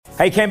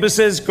Hey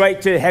campuses,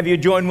 great to have you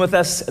join with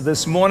us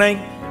this morning.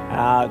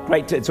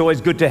 It's always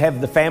good to have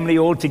the family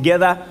all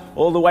together,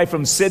 all the way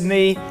from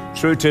Sydney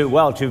through to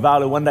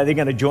Tuvalu. One day they're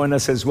going to join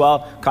us as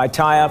well.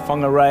 Kaitaia,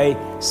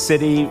 Whangarei,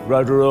 City,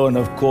 Rotorua, and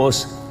of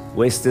course,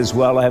 West as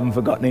well. I haven't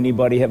forgotten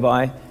anybody, have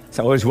I?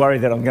 So I always worry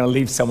that I'm going to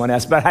leave someone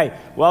else. But hey,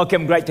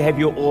 welcome. Great to have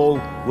you all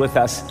with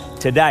us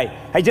today.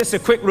 Hey, just a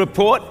quick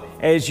report.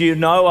 As you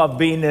know, I've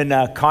been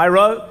in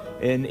Cairo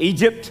in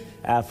Egypt.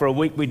 For a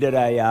week we did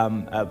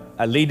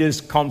a leaders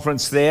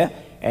conference there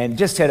and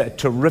just had a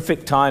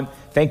terrific time.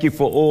 Thank you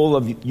for all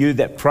of you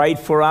that prayed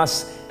for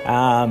us.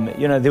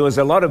 There was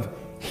a lot of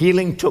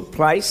healing took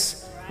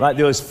place. Like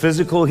there was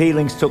physical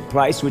healings took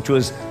place, which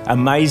was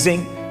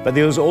amazing. But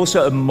there was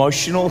also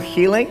emotional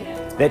healing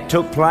that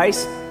took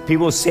place.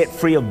 People set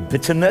free of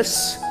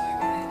bitterness.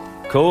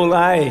 Cool,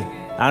 eh?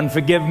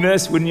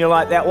 Unforgiveness, wouldn't you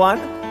like that one?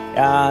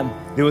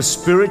 There was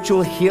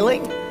spiritual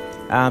healing.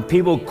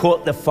 People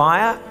caught the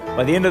fire.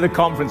 By the end of the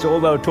conference,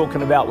 all they were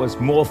talking about was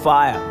more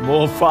fire,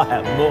 more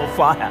fire, more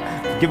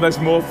fire. Give us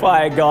more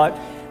fire, God.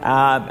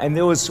 And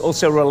there was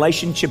also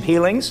relationship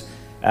healings.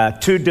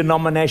 2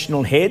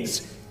 denominational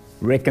heads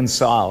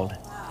reconciled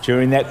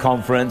during that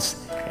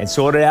conference and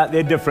sorted out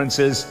their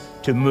differences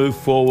to move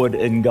forward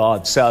in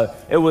God. So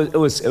it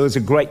was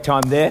a great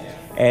time there.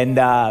 And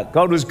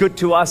God was good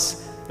to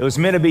us. It was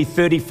meant to be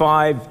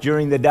 35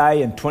 during the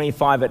day and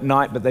 25 at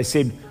night, but they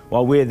said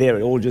while we're there,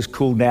 it all just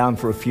cooled down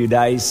for a few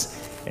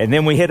days. And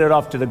then we headed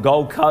off to the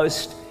Gold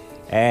Coast,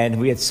 and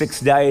we had 6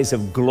 days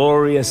of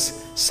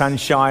glorious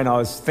sunshine. I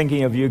was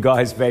thinking of you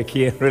guys back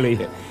here,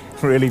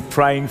 really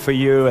praying for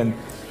you. And,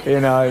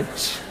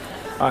 as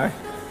I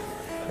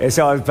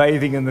was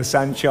bathing in the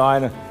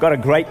sunshine, I got a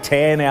great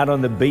tan out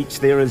on the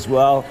beach there as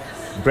well,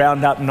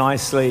 browned up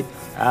nicely.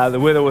 The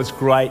weather was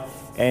great,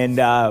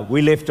 and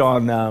we left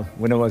on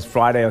when it was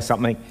Friday or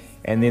something,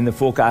 and then the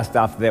forecast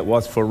after that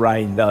was for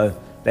rain, though.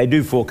 They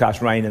do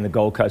forecast rain in the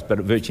Gold Coast, but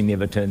it virtually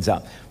never turns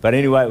up. But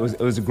anyway, it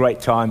was a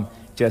great time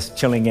just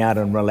chilling out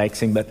and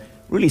relaxing, but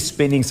really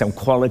spending some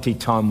quality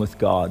time with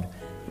God.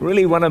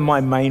 Really one of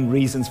my main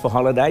reasons for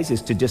holidays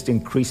is to just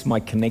increase my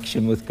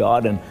connection with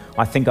God, and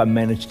I think I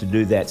managed to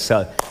do that.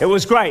 So it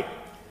was great.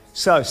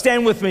 So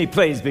stand with me,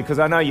 please, because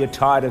I know you're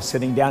tired of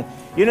sitting down.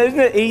 Isn't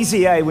it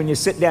easy, when you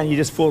sit down, you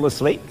just fall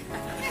asleep?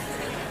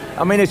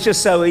 I mean, it's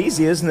just so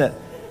easy, isn't it?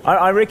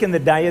 I reckon the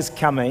day is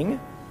coming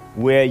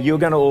where you're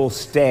going to all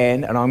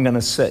stand and I'm going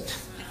to sit.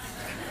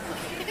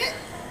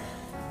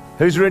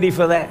 Who's ready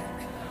for that?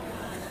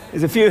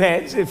 There's a few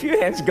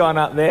hands gone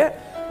up there.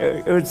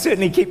 It would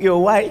certainly keep you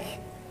awake.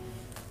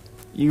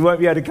 You won't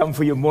be able to come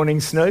for your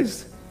morning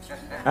snooze.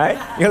 Right?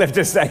 You'll have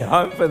to stay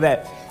home for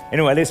that.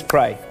 Anyway, let's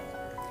pray.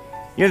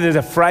 There's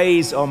a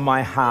phrase on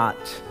my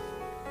heart.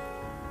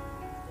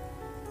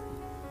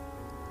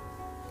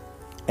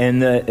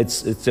 And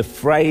it's a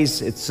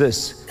phrase, it's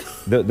this,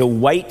 the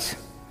weight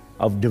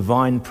of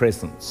divine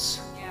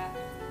presence. Yeah.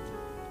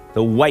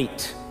 The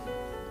weight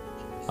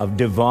of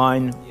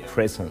divine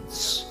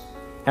presence.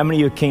 How many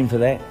of you are keen for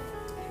that?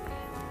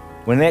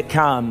 When that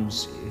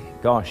comes,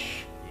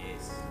 gosh,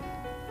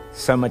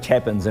 so much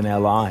happens in our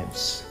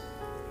lives.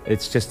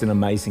 It's just an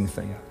amazing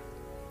thing.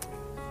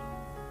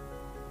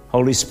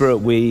 Holy Spirit,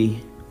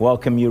 we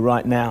welcome you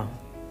right now.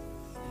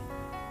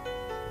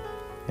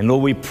 And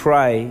Lord, we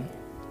pray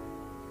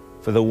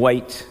for the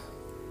weight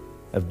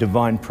of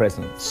divine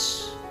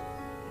presence.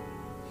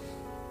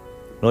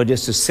 Lord,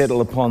 just to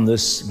settle upon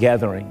this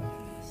gathering,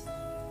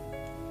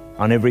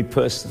 on every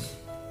person,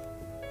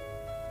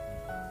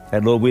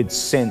 that, Lord, we'd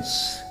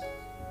sense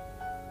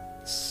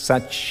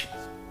such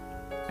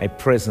a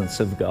presence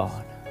of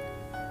God.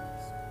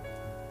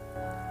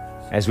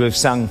 As we've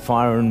sung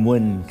Fire and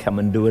Wind, come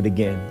and do it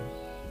again.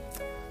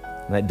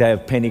 On that day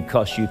of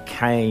Pentecost, you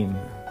came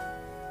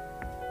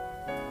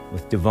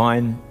with the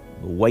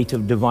weight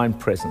of divine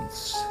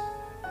presence.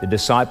 The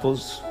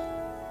disciples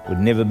would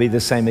never be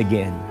the same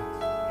again,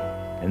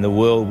 and the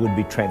world would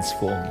be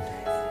transformed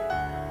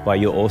by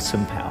your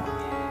awesome power.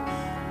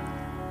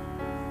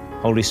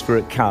 Holy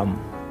Spirit,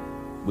 come.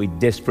 We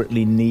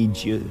desperately need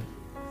you.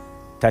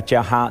 Touch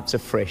our hearts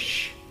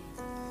afresh.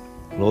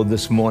 Lord,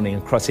 this morning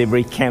across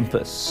every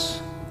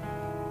campus,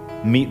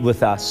 meet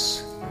with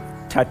us,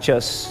 touch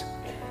us,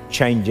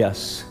 change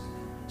us,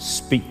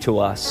 speak to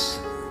us.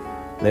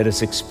 Let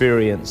us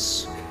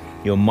experience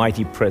your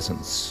mighty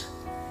presence.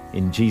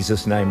 In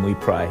Jesus' name we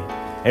pray.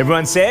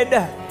 Everyone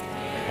said,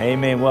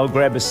 Amen. Well,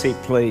 grab a seat,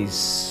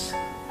 please.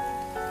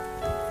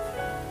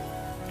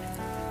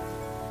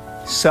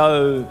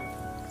 So,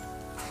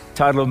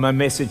 title of my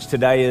message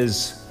today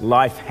is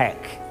Life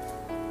Hack.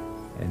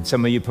 And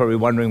some of you are probably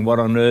wondering what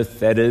on earth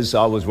that is.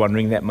 I was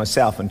wondering that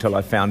myself until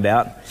I found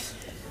out.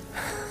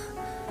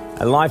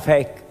 A life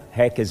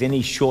hack is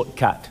any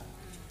shortcut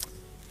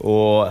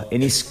or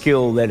any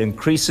skill that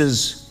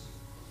increases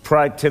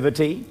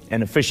productivity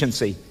and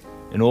efficiency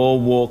in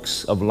all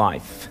walks of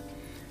life.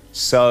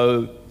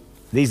 So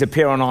these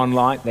appear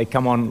online. They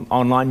come on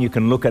online. You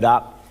can look it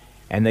up,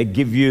 and they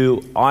give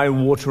you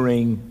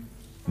eye-watering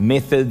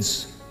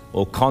methods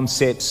or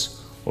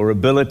concepts or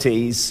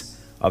abilities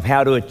of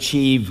how to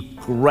achieve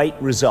great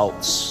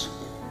results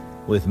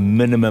with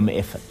minimum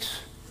effort.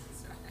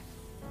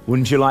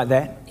 Wouldn't you like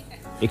that?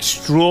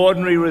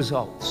 Extraordinary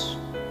results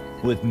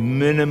with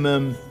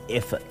minimum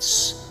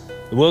efforts.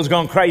 The world's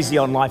gone crazy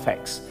on life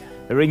hacks.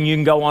 I reckon you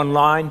can go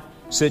online,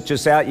 search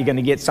this out, you're going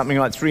to get something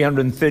like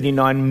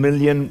 339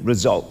 million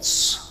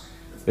results.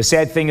 The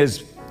sad thing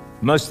is,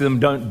 most of them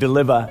don't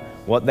deliver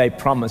what they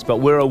promise, but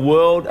we're a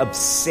world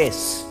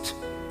obsessed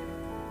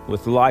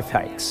with life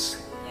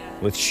hacks,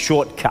 with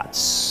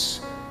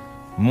shortcuts,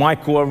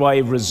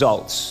 microwave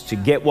results to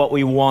get what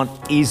we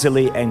want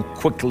easily and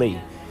quickly.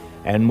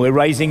 And we're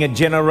raising a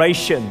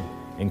generation,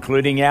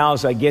 including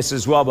ours, I guess,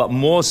 as well, but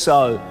more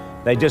so,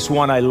 they just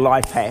want a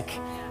life hack.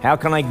 How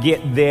can I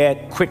get there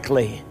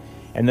quickly?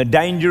 And the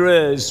danger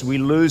is we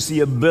lose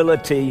the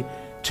ability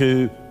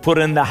to put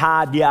in the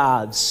hard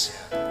yards,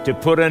 to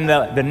put in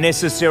the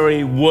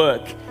necessary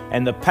work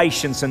and the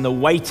patience and the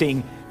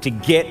waiting to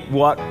get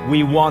what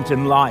we want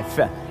in life.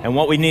 And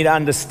what we need to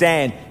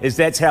understand is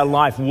that's how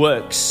life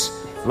works.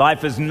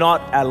 Life is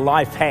not a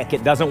life hack.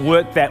 It doesn't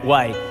work that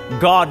way.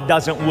 God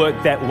doesn't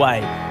work that way.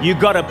 You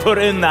got to put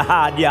in the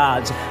hard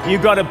yards. You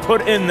got to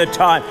put in the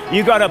time.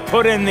 You got to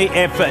put in the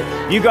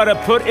effort. You got to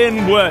put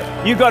in work.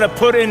 You got to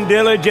put in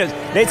diligence.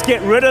 Let's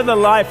get rid of the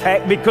life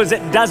hack because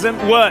it doesn't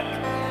work.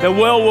 The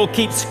world will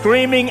keep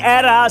screaming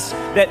at us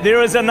that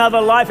there is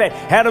another life hack.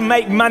 How to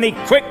make money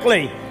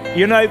quickly.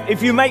 You know,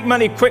 if you make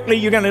money quickly,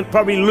 you're going to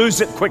probably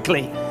lose it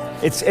quickly.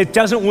 It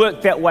doesn't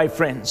work that way,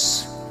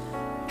 friends.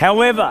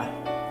 However,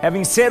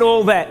 having said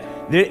all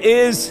that, there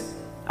is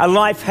a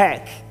life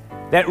hack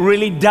that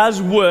really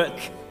does work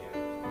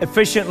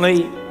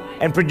efficiently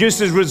and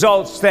produces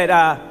results that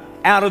are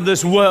out of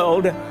this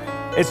world.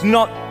 It's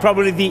not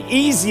probably the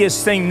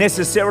easiest thing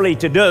necessarily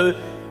to do,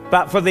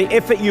 but for the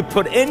effort you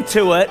put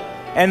into it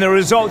and the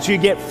results you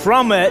get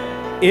from it,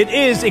 it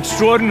is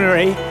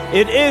extraordinary.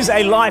 It is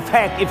a life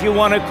hack, if you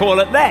want to call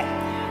it that.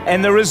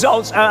 And the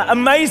results are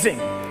amazing.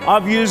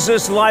 I've used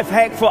this life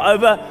hack for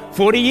over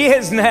 40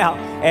 years now,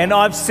 and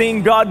I've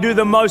seen God do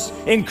the most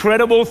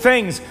incredible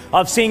things.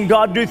 I've seen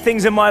God do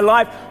things in my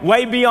life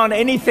way beyond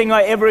anything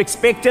I ever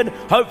expected,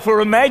 hoped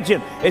for,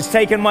 imagined. It's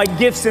taken my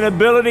gifts and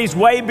abilities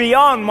way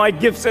beyond my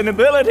gifts and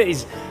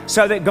abilities,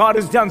 so that God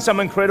has done some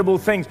incredible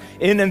things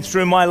in and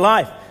through my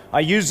life. I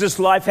use this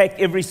life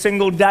hack every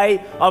single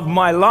day of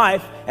my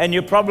life, and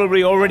you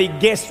probably already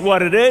guessed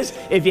what it is.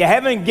 If you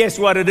haven't guessed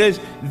what it is,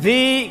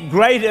 the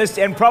greatest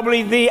and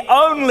probably the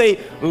only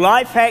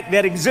life hack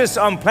that exists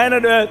on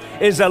planet Earth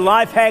is a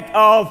life hack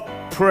of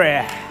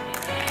prayer.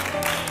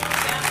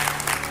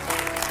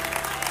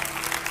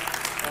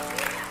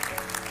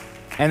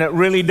 And it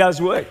really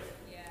does work.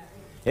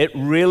 It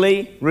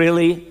really,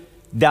 really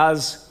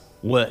does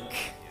work.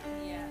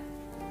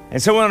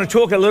 And so I want to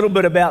talk a little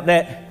bit about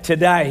that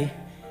today,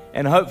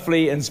 and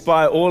hopefully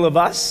inspire all of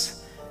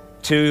us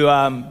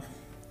to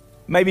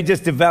maybe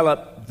just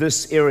develop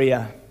this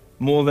area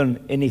more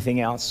than anything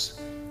else,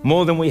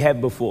 more than we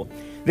have before.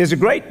 There's a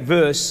great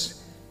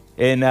verse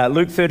in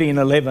Luke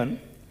 13:11.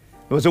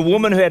 There was a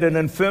woman who had an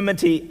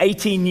infirmity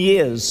 18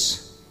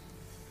 years,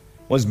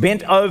 was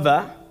bent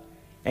over,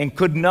 and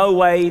could no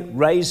way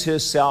raise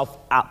herself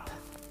up.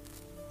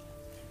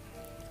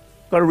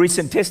 Got a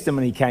recent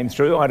testimony came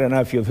through. I don't know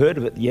if you've heard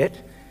of it yet,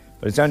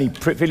 but it's only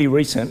fairly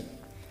recent,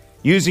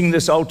 using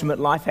this ultimate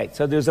life hack.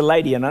 So there's a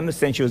lady, and I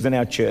understand she was in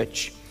our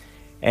church,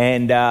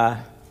 and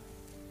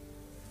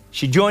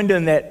she joined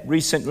in that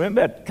recent,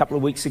 remember a couple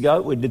of weeks ago,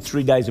 we did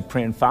 3 days of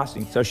prayer and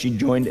fasting, so she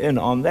joined in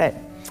on that.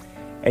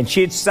 And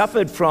she had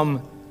suffered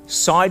from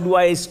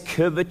sideways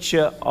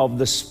curvature of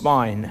the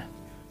spine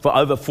for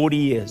over 40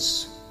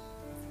 years,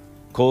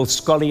 called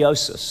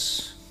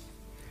scoliosis.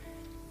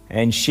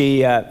 And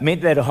she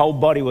meant that her whole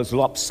body was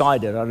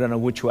lopsided. I don't know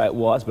which way it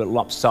was, but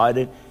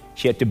lopsided.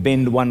 She had to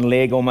bend one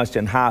leg almost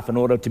in half in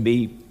order to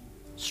be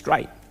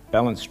straight,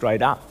 balanced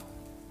straight up.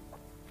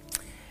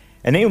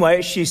 And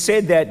anyway, she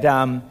said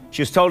that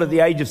she was told at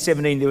the age of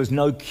 17 there was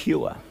no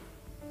cure.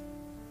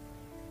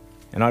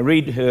 And I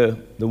read her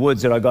the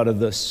words that I got of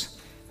this.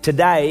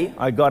 Today,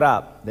 I got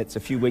up, that's a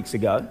few weeks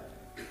ago,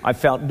 I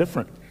felt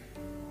different.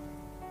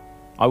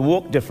 I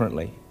walked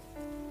differently.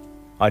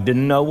 I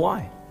didn't know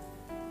why.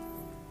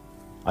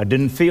 I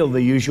didn't feel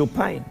the usual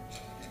pain.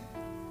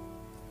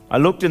 I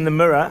looked in the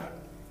mirror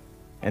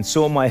and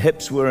saw my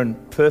hips were in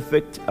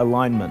perfect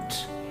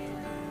alignment.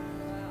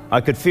 I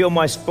could feel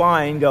my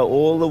spine go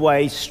all the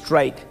way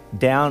straight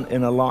down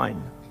in a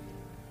line.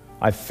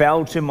 I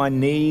fell to my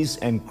knees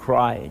and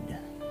cried.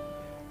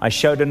 I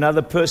showed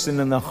another person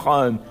in the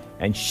home,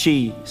 and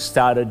she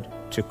started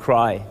to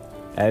cry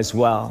as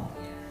well.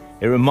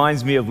 It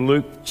reminds me of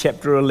Luke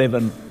chapter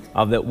 11,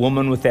 of that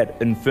woman with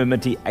that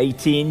infirmity,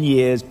 18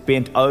 years,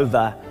 bent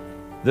over.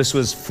 This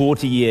was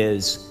 40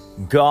 years.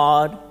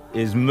 God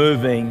is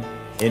moving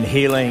in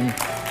healing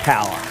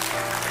power.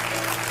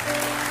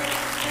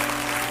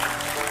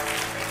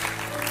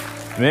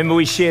 Remember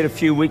we shared a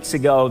few weeks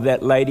ago of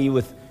that lady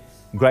with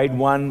grade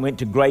 1, went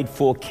to grade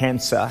 4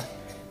 cancer,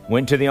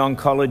 went to the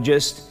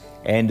oncologist,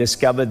 and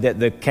discovered that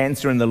the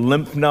cancer in the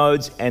lymph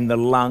nodes and the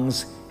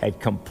lungs had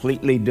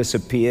completely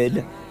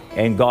disappeared,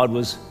 and God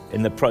was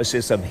in the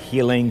process of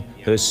healing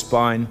her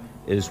spine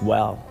as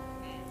well.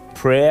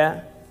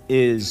 Prayer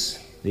is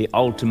the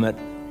ultimate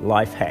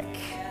life hack.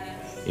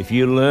 If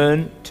you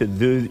learn to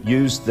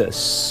use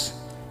this,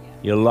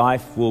 your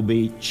life will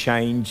be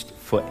changed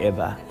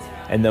forever.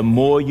 And the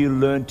more you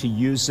learn to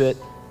use it,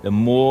 the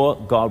more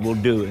God will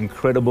do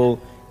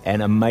incredible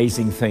and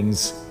amazing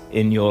things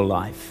in your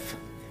life.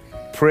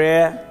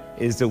 Prayer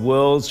is the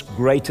world's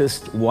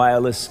greatest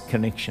wireless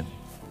connection.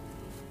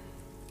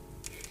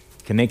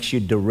 Connects you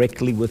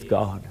directly with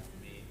God.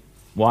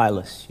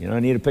 Wireless. You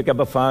don't need to pick up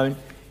a phone. You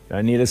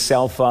don't need a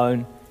cell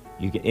phone.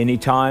 You can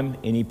anytime,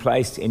 any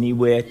place,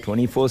 anywhere,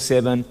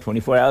 24/7,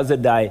 24 hours a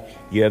day,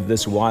 you have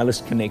this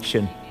wireless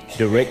connection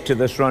direct to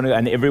the throne,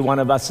 and every one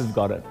of us has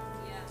got it.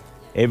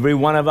 Every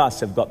one of us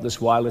have got this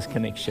wireless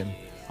connection.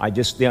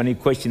 The only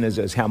question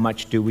is how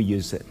much do we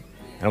use it?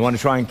 And I want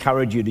to try and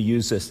encourage you to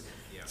use this.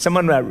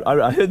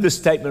 I heard this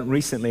statement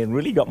recently and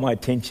really got my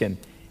attention,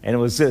 and it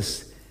was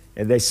this.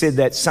 And they said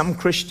that some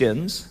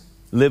Christians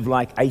live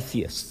like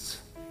atheists.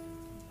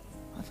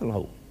 I thought,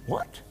 oh,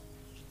 what?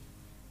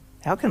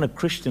 How can a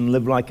Christian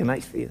live like an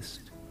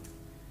atheist?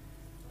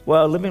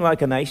 Well, living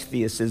like an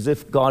atheist is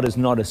if God is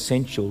not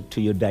essential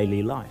to your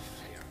daily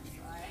life.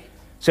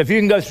 So if you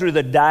can go through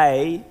the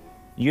day,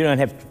 you don't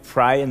have to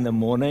pray in the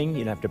morning,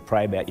 you don't have to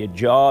pray about your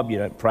job, you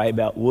don't pray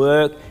about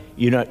work,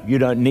 you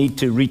don't need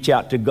to reach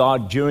out to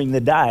God during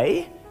the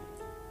day.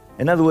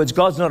 In other words,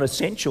 God's not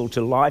essential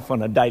to life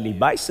on a daily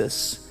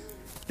basis.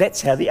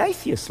 That's how the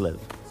atheists live.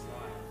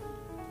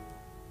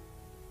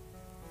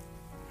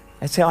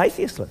 That's how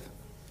atheists live.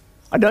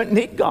 I don't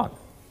need God.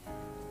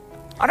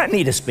 I don't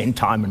need to spend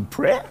time in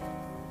prayer.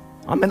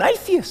 I'm an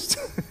atheist.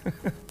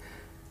 And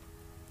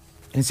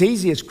it's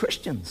easy as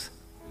Christians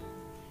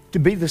to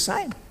be the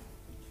same,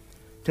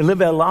 to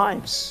live our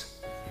lives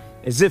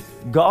as if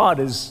God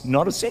is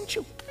not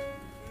essential.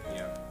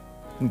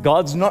 And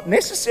God's not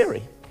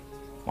necessary.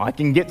 I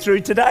can get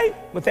through today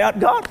without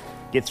God.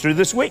 Get through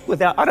this week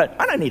without, I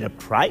don't need to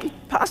pray.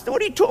 Pastor,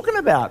 what are you talking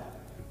about?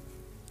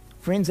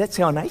 Friends, that's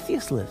how an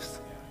atheist lives.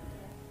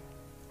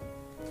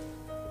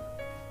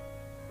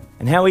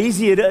 And how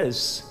easy it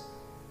is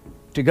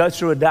to go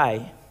through a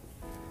day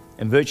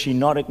and virtually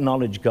not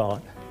acknowledge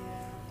God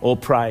or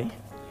pray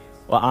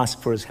or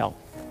ask for his help.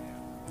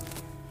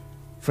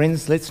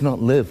 Friends, let's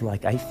not live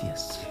like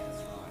atheists.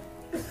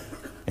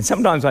 And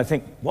sometimes I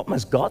think, what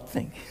must God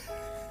think?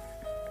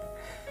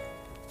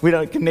 We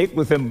don't connect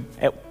with him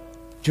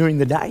during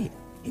the day.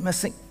 He must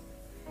think,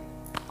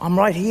 I'm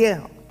right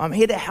here. I'm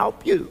here to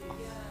help you.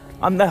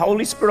 I'm the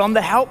Holy Spirit. I'm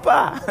the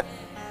helper.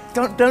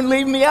 Don't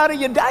leave me out of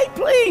your day,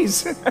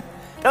 please.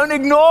 Don't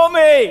ignore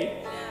me.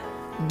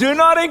 Do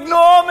not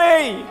ignore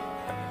me.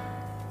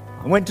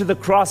 I went to the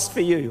cross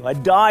for you. I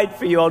died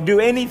for you. I'll do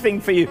anything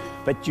for you.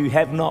 But you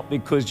have not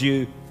because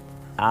you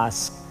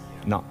ask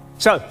not.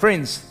 So,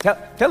 friends,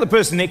 tell the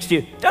person next to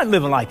you, don't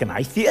live like an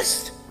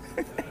atheist.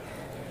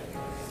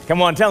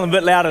 Come on, tell them a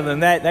bit louder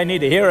than that. They need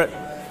to hear it.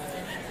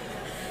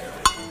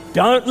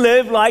 Don't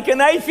live like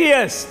an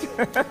atheist.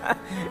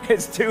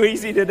 It's too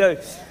easy to do.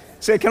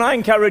 So can I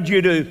encourage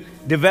you to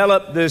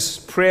develop this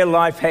prayer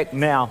life hack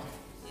now?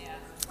 Yeah.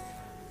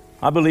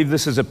 I believe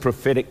this is a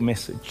prophetic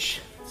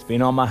message. It's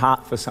been on my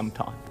heart for some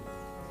time.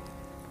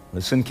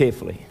 Listen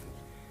carefully.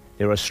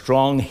 There are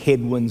strong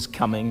headwinds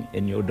coming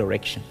in your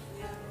direction.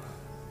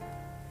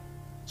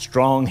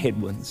 Strong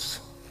headwinds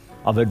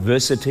of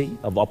adversity,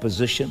 of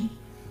opposition,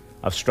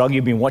 of struggle.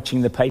 You've been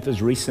watching the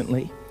papers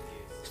recently.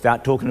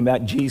 Start talking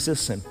about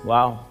Jesus and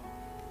wow,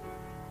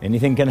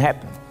 anything can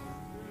happen.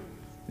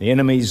 The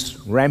enemy's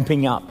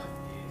ramping up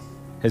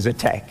his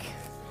attack.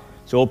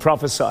 It's all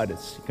prophesied. You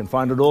can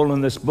find it all in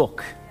this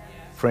book,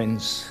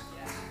 friends.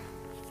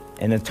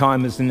 And the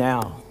time is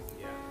now.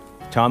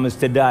 The time is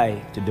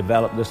today to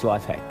develop this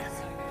life hack.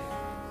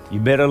 You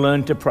better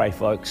learn to pray,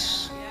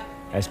 folks.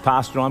 As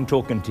pastor, I'm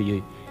talking to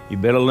you. You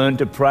better learn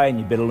to pray, and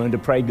you better learn to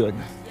pray good,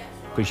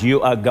 because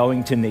you are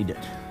going to need it.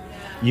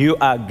 You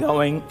are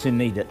going to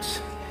need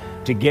it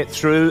to get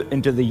through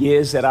into the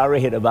years that are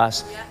ahead of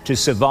us, to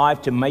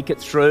survive, to make it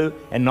through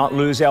and not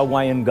lose our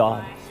way in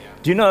God.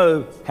 Do you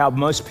know how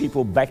most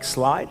people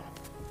backslide?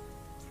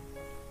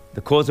 The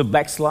cause of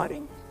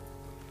backsliding?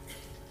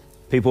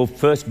 People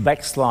first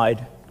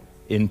backslide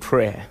in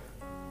prayer,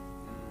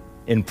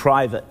 in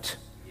private,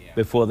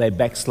 before they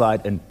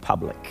backslide in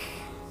public.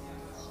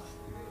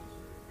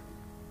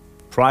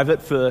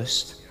 Private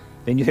first,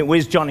 then you think,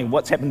 where's Johnny?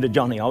 What's happened to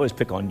Johnny? I always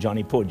pick on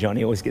Johnny. Poor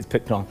Johnny always gets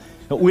picked on.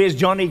 But where's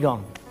Johnny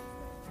gone?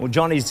 Well,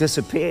 Johnny's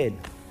disappeared.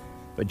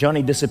 But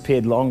Johnny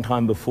disappeared a long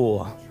time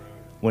before,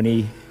 when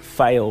he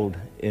failed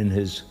in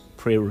his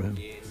prayer room,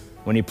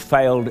 when he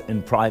failed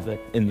in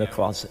private, in the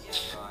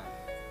closet.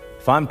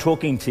 If I'm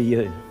talking to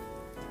you,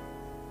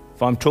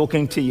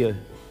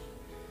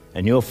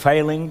 and you're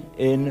failing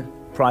in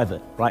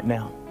private right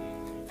now,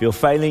 if you're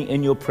failing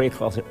in your prayer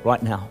closet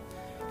right now,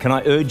 can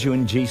I urge you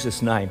in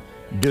Jesus' name,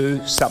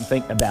 do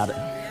something about it.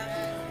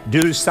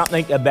 Do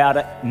something about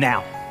it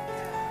now.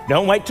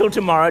 Don't wait till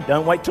tomorrow.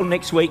 Don't wait till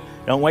next week.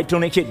 Don't wait till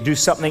next year. Do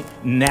something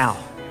now.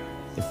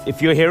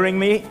 If you're hearing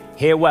me,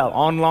 hear well.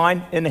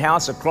 Online,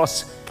 in-house,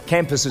 across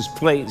campuses,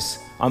 please.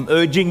 I'm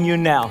urging you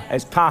now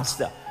as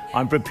pastor.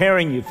 I'm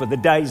preparing you for the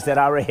days that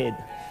are ahead.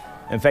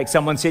 In fact,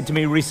 someone said to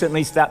me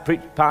recently,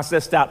 Pastor,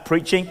 start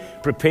preaching.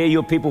 Prepare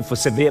your people for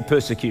severe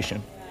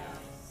persecution.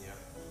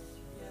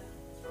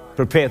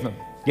 Prepare them.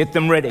 Get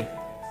them ready.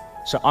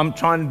 So I'm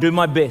trying to do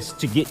my best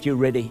to get you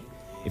ready.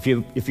 If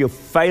you're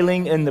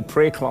failing in the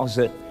prayer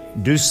closet,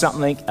 do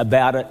something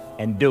about it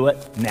and do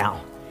it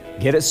now.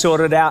 Get it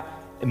sorted out.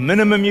 The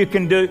minimum you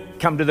can do,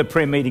 come to the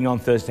prayer meeting on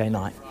Thursday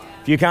night.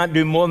 If you can't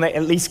do more than that,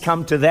 at least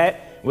come to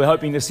that. We're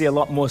hoping to see a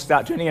lot more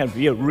start turning out. If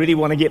you really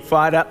want to get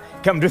fired up,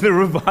 come to the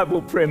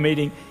revival prayer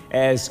meeting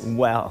as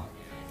well.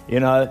 You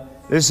know,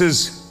 this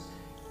is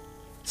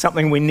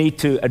something we need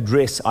to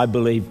address, I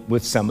believe,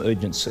 with some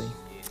urgency.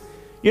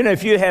 You know,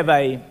 if you have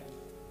a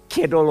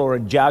kettle or a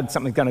jug,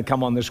 something's going to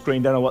come on the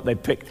screen, don't know what they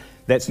picked,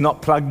 that's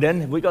not plugged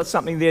in. Have we got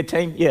something there,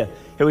 team? Yeah,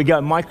 here we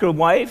go,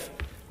 microwave.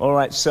 All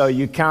right, so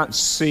you can't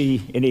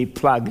see any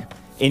plug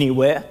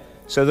anywhere.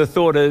 So the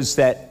thought is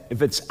that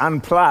if it's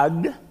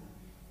unplugged,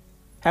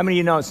 how many of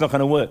you know it's not going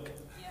to work?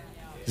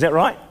 Is that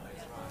right?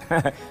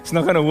 It's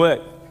not going to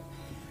work.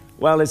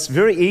 Well, it's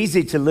very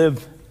easy to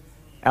live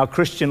our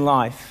Christian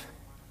life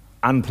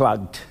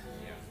unplugged.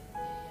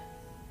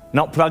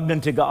 Not plugged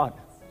into God.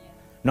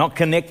 Not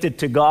connected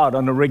to God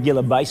on a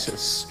regular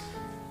basis.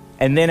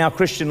 And then our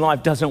Christian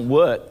life doesn't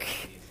work.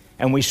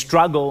 And we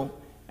struggle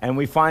and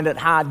we find it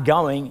hard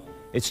going.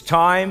 It's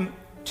time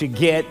to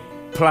get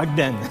plugged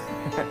in.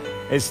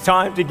 It's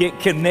time to get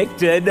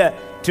connected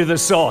to the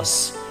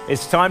source.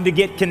 It's time to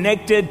get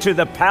connected to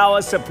the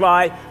power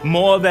supply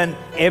more than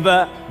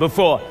ever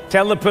before.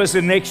 Tell the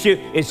person next to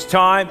you, it's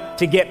time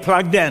to get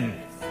plugged in.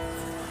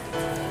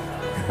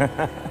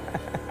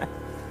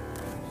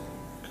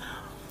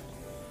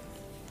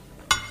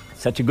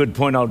 Such a good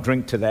point, I'll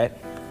drink to that.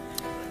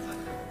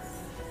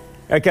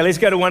 Okay, let's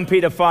go to 1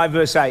 Peter 5,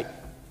 verse 8.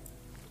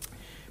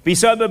 Be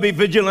sober, be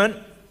vigilant,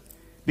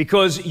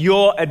 because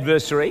your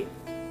adversary,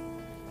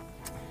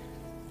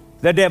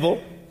 the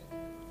devil,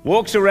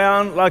 walks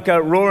around like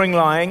a roaring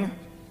lion,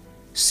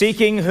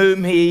 seeking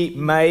whom he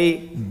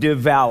may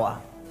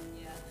devour.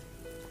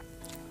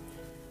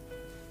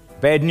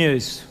 Bad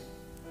news.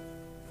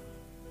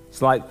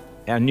 It's like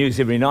our news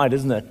every night,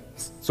 isn't it?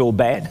 It's all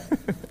bad.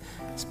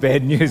 It's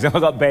bad news. I've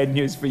got bad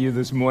news for you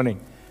this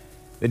morning.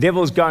 The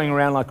devil's going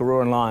around like a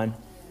roaring lion,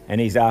 and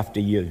he's after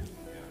you.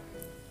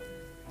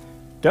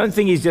 Don't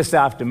think he's just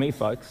after me,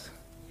 folks.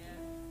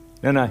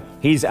 No,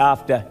 he's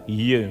after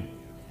you.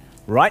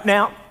 Right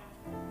now,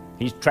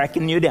 he's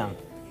tracking you down.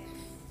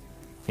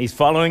 He's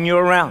following you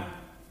around.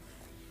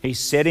 He's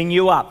setting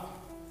you up.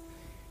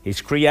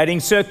 He's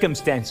creating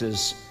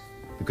circumstances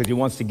because he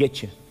wants to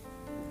get you.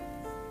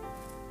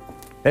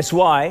 That's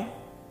why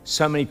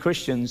so many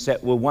Christians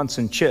that were once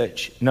in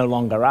church no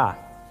longer are.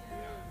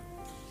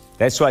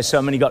 That's why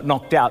so many got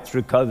knocked out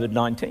through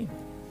COVID-19.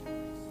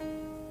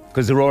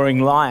 Because the roaring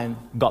lion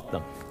got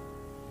them.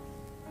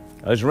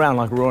 Goes around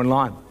like a roaring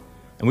lion.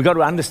 And we've got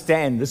to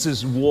understand this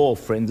is war,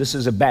 friends. This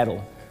is a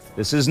battle.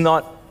 This is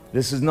not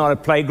a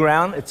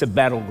playground, it's a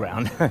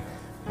battleground.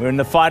 We're in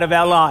the fight of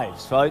our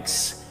lives,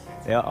 folks.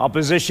 The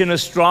opposition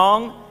is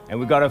strong, and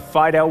we've got to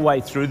fight our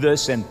way through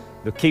this. And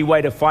the key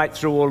way to fight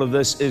through all of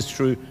this is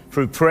through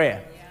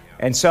prayer.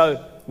 And so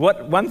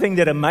one thing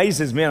that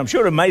amazes me, and I'm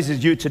sure it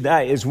amazes you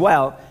today as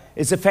well,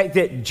 is the fact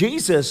that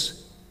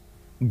Jesus,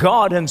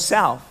 God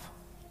himself,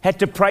 had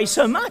to pray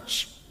so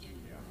much.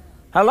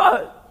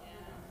 Hello?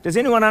 Does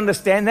anyone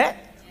understand that?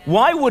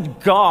 Why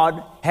would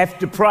God have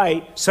to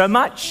pray so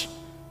much?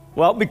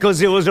 Well, because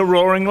there was a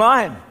roaring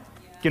lion.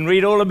 You can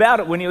read all about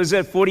it when he was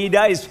at 40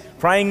 days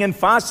praying and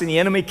fasting, the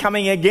enemy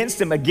coming against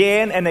him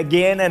again and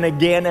again and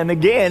again and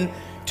again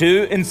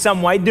to, in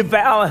some way,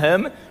 devour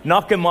him,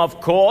 knock him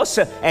off course,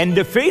 and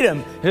defeat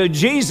him. So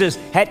Jesus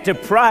had to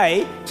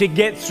pray to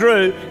get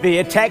through the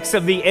attacks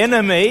of the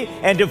enemy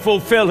and to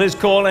fulfill his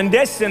call and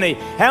destiny.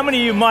 How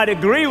many of you might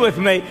agree with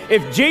me?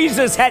 If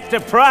Jesus had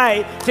to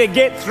pray to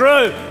get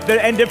through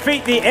and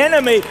defeat the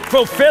enemy,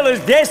 fulfill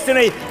his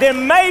destiny,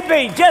 then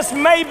maybe, just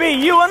maybe,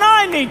 you and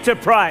I need to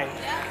pray.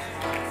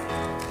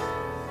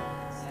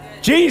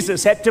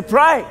 Jesus had to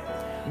pray.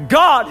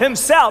 God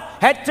himself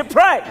had to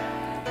pray.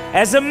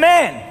 As a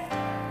man.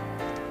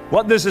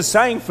 What this is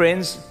saying,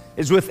 friends,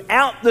 is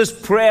without this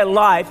prayer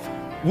life,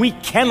 we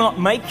cannot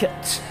make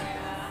it.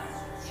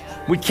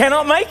 We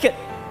cannot make it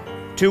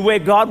to where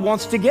God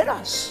wants to get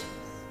us.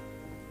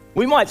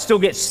 We might still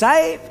get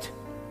saved,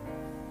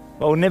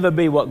 but we'll never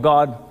be what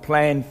God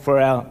planned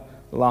for our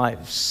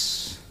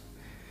lives.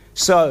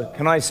 So,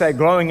 can I say,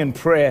 growing in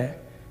prayer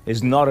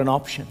is not an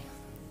option.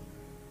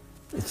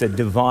 It's a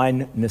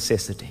divine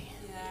necessity.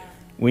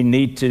 We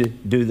need to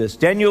do this.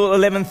 Daniel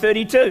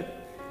 11:32.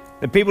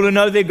 The people who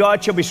know their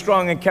God shall be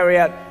strong and carry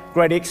out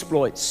great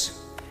exploits.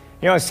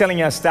 You know, I was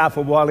telling our staff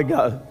a while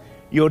ago,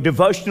 your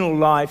devotional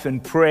life in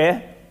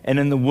prayer and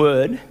in the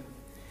Word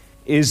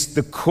is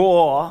the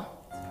core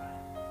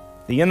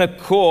the inner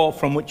core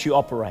from which you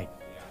operate.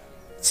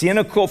 It's the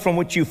inner core from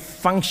which you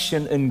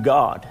function in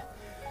God.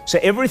 So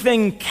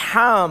everything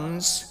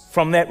comes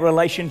from that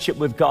relationship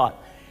with God.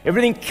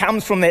 Everything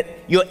comes from that,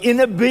 your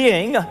inner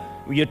being,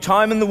 your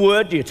time in the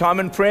Word, your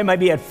time in prayer,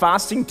 maybe add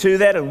fasting to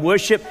that and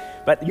worship,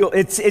 but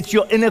it's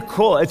your inner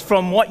core. It's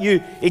from what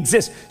you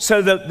exist.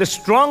 So the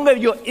stronger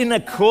your inner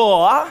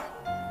core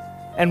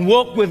and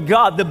walk with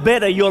God, the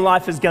better your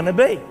life is going to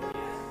be.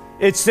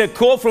 It's the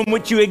core from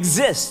which you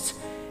exist.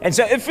 And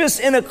so if this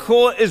inner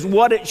core is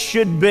what it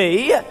should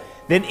be,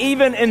 then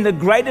even in the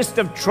greatest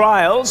of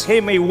trials,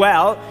 hear me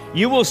well,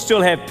 you will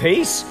still have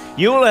peace,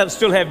 you will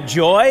still have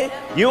joy,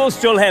 you'll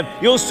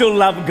still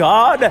love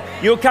God,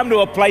 you'll come to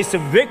a place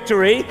of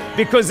victory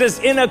because this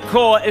inner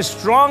core is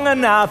strong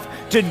enough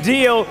to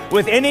deal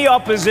with any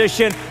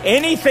opposition,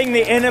 anything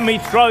the enemy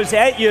throws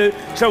at you.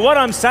 So what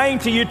I'm saying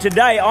to you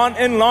today on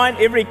Inline,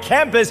 every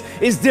campus,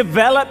 is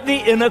develop the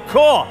inner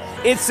core.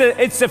 It's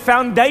the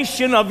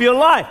foundation of your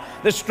life.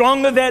 The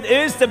stronger that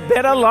is, the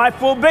better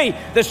life will be.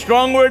 The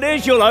stronger it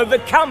is, you'll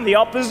overcome the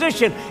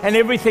opposition and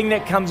everything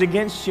that comes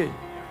against you.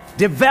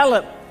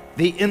 Develop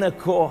the inner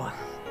core.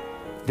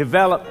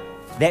 Develop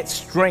that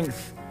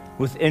strength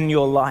within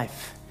your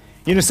life.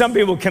 You know, some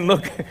people can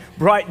look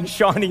bright and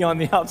shiny on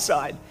the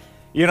outside.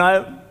 You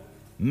know,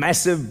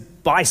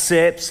 massive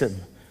biceps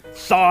and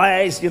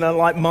thighs, you know,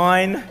 like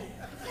mine.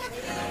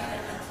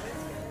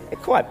 They're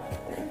quite...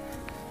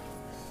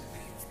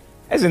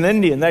 As an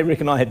Indian, they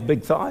reckon I had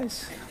big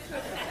thighs.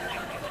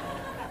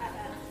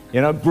 You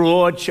know,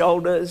 broad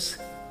shoulders,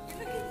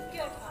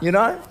 you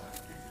know,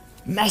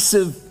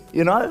 massive,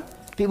 you know.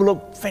 People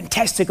look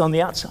fantastic on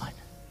the outside.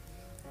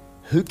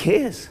 Who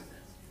cares?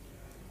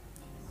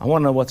 I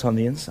want to know what's on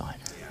the inside.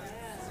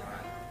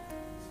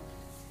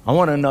 I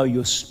want to know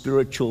your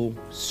spiritual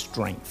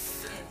strength.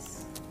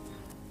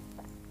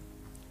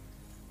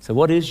 So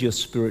what is your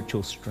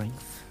spiritual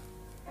strength?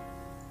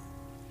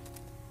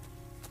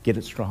 Get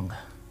it stronger.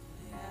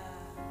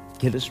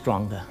 Get it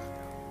stronger.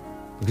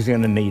 Because you're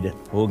going to need it.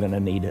 We're going to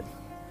need it.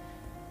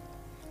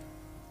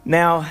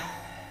 Now,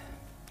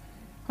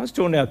 I was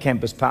talking to our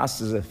campus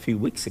pastors a few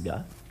weeks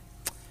ago,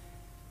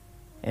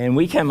 and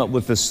we came up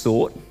with this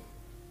thought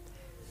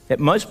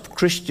that most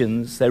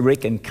Christians, they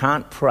reckon,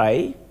 can't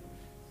pray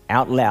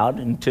out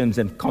loud in terms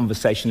of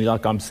conversationally,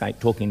 like I'm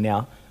talking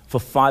now, for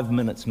 5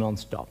 minutes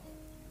non-stop.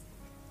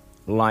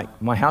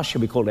 Like, my house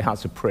should be called a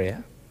house of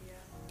prayer,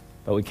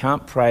 but we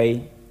can't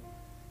pray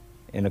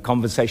in a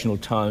conversational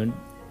tone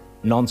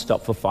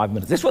non-stop for 5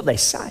 minutes. That's what they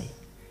say.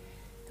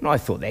 And I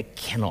thought, that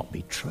cannot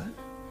be true.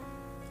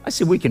 I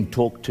said, we can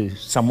talk to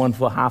someone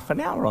for half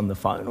an hour on the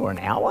phone or an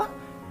hour,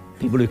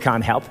 people who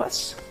can't help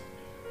us.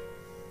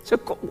 So,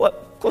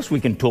 of course, we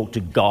can talk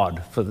to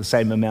God for the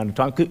same amount of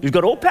time. He's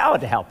got all power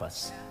to help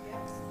us.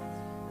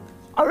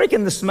 I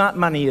reckon the smart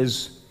money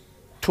is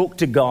talk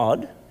to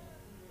God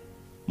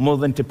more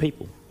than to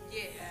people.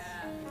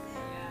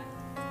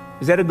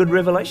 Is that a good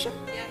revelation?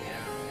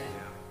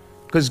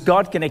 Because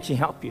God can actually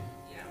help you.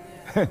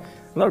 A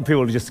lot of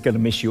people are just going to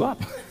mess you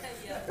up.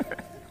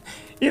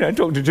 You know,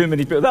 talk to too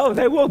many people. Oh,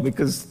 they will,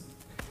 because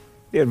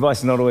their advice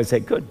is not always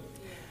that good.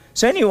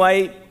 So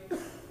anyway,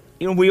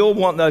 you know, we all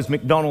want those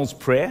McDonald's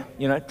prayer,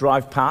 you know,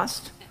 drive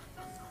past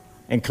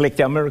and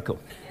collect our miracle.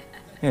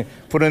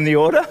 Put in the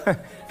order,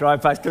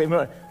 drive past, collect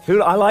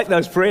miracle. I like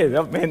those prayers.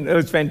 Oh, man, it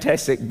was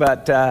fantastic.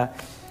 But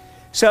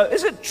so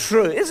is it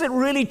true? Is it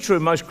really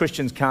true most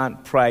Christians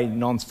can't pray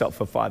non-stop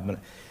for 5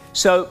 minutes?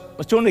 So I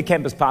was talking to the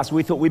campus pastor.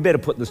 We thought we better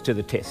put this to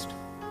the test.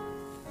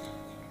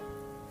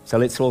 So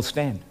let's all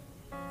stand.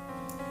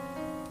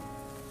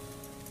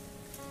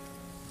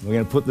 We're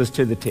going to put this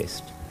to the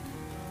test.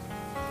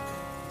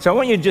 So I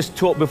want you to just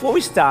talk, before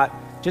we start,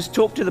 just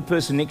talk to the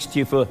person next to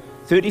you for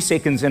 30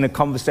 seconds in a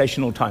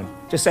conversational tone.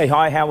 Just say,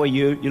 hi, how are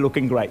you? You're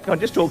looking great. Go on,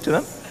 just talk to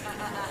them.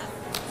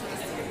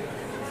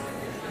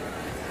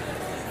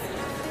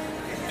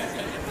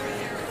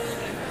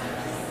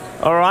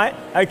 All right,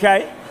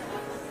 okay.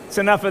 It's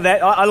enough of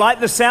that. I like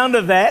the sound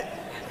of that.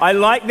 I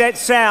like that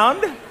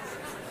sound.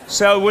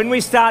 So when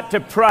we start to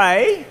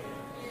pray,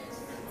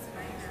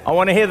 I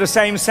want to hear the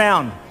same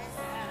sound.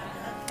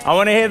 I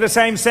want to hear the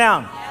same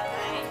sound.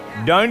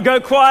 Don't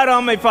go quiet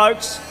on me,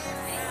 folks,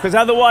 because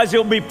otherwise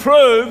it'll be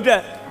proved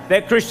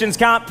that Christians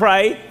can't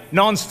pray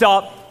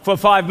non-stop for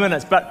 5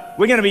 minutes. But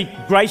we're going to be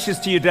gracious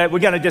to you today. We're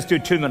going to just do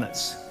 2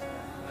 minutes.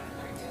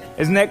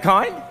 Isn't that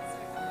kind?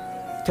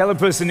 Tell the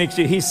person next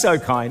to you, he's so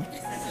kind.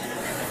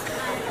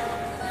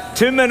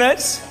 2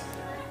 minutes,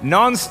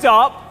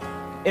 non-stop,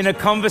 in a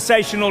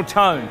conversational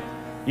tone.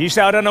 You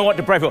say, I don't know what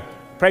to pray for.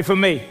 Pray for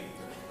me.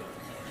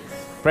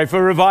 Pray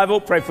for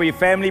revival, pray for your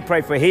family,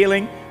 pray for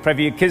healing, pray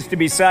for your kids to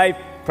be saved,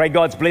 pray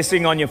God's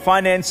blessing on your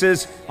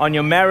finances, on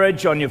your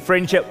marriage, on your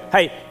friendship.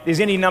 Hey,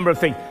 there's any number of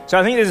things. So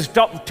I think there's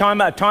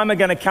a timer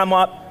going to come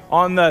up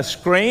on the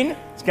screen.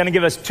 It's going to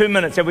give us 2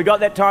 minutes. Have we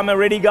got that timer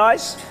ready,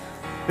 guys?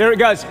 There it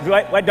goes.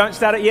 Wait, don't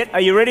start it yet. Are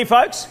you ready,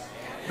 folks?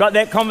 Got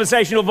that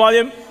conversational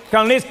volume?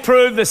 Come on, let's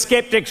prove the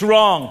skeptics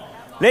wrong.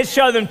 Let's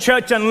show them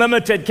Church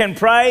Unlimited can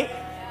pray.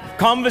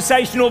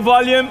 Conversational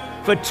volume.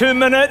 for 2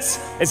 minutes.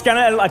 It's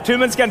gonna, 2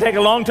 minutes is gonna take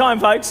a long time,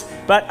 folks.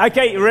 But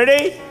okay, you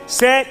ready,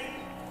 set,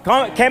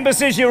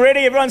 campuses, you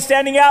ready? Everyone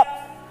standing up?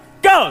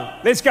 Go,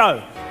 let's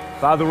go.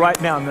 Father,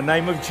 right now, in the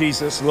name of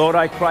Jesus, Lord,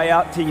 I cry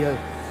out to you.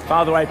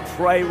 Father, I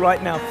pray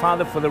right now,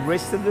 Father, for the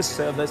rest of the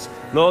service,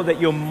 Lord,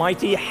 that your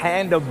mighty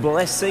hand of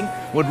blessing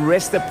would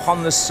rest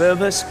upon the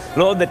service.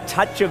 Lord, the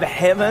touch of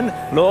heaven,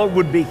 Lord,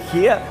 would be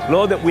here.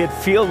 Lord, that we'd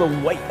feel the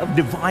weight of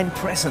divine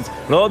presence.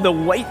 Lord, the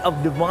weight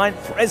of divine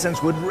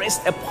presence would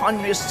rest upon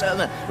your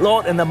servant.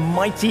 Lord, in the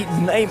mighty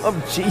name of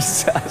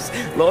Jesus.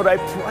 Lord, I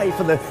pray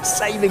for the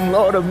saving,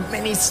 Lord, of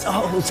many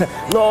souls.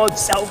 Lord,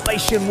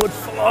 salvation would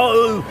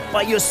flow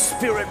by your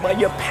Spirit, by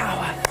your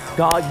power.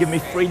 God, give me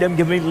freedom,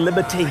 give me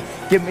liberty,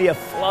 give me a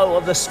flow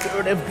of the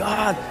Spirit of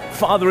God.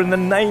 Father, in the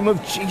name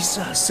of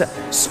Jesus,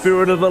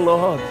 Spirit of the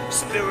Lord,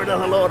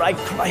 I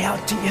cry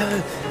out to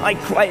you. I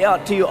cry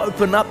out to you.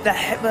 Open up the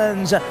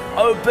heavens.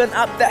 Open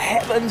up the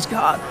heavens,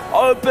 God.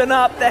 Open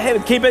up the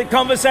heavens. Keep it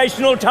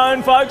conversational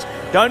tone, folks.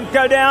 Don't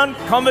go down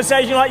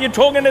conversation like you're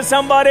talking to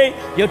somebody.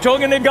 You're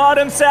talking to God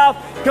himself.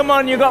 Come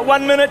on, you've got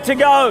 1 minute to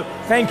go.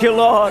 Thank you,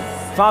 Lord.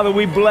 Father,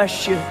 we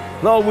bless you.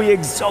 Lord, we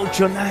exalt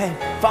your name.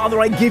 Father,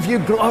 I give you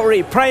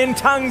glory. Pray in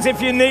tongues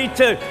if you need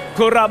to.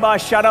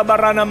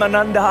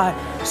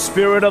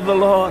 Spirit of the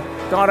Lord,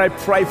 God, I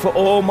pray for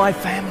all my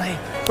family.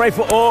 Pray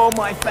for all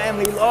my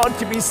family, Lord,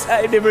 to be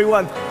saved,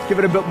 everyone. Give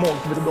it a bit more,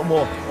 give it a bit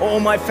more.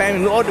 All my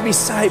family, Lord, to be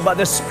saved by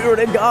the Spirit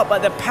of God, by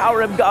the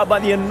power of God, by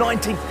the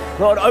anointing.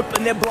 Lord,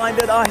 open their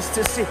blinded eyes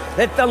to see.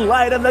 Let the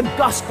light of the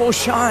gospel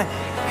shine.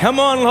 Come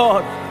on,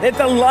 Lord. Let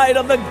the light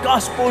of the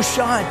gospel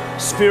shine.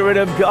 Spirit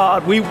of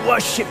God, we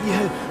worship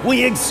you.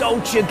 We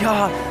exalt you,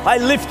 God. I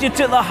lift you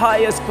to the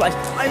highest place.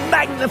 I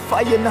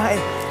magnify your name.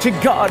 To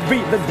God be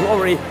the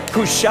glory.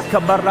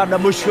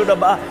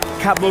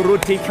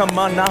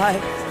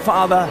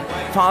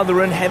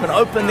 Father in heaven,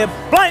 open their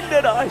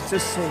blinded eyes to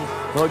see.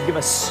 Lord, give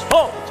us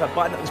soul to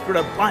bind the spirit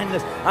of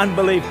blindness,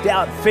 unbelief,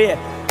 doubt, fear.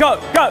 Go,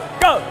 go,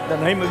 go. In the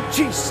name of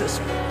Jesus,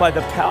 by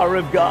the power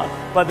of God,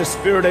 by the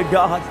Spirit of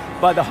God,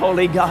 by the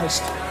Holy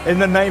Ghost, in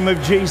the name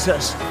of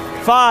Jesus.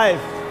 5,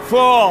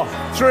 4,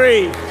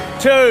 3,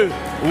 2,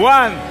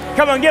 1.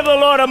 Come on, give the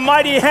Lord a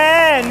mighty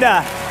hand.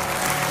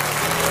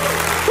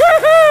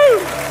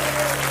 Woohoo!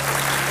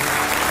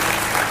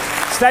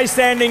 Stay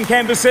standing,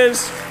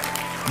 campuses.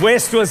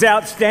 West was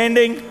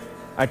outstanding.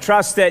 I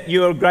trust that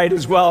you are great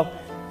as well.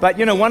 But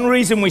you know, one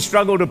reason we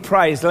struggle to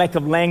pray is lack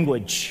of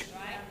language.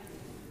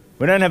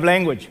 We don't have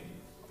language.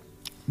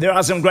 There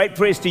are some great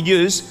prayers to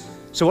use.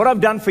 So what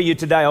I've done for you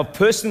today, I've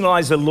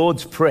personalized the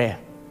Lord's Prayer.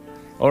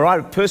 All right,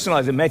 I've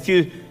personalized it,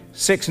 Matthew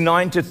 6,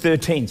 9 to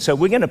 13. So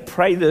we're going to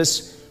pray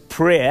this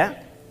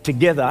prayer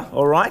together,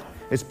 all right?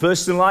 It's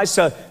personalized.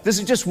 So this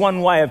is just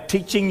one way of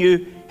teaching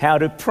you how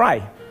to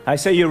pray.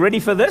 So you ready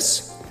for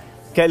this?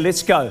 Okay,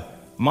 let's go.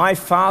 My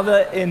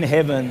Father in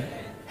heaven,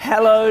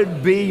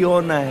 hallowed be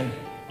your name.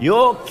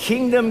 Your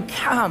kingdom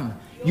come.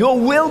 Your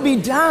will be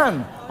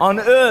done on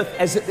earth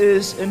as it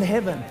is in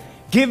heaven.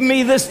 Give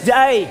me this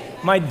day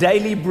my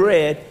daily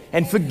bread,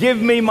 and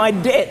forgive me my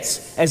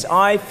debts as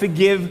I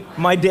forgive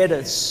my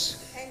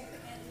debtors.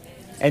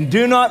 And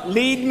do not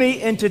lead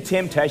me into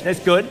temptation.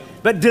 That's good.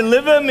 But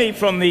deliver me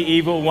from the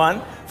evil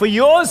one. For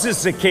yours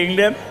is the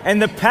kingdom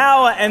and the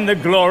power and the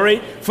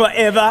glory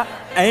forever.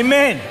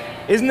 Amen.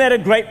 Isn't that a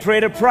great prayer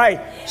to pray?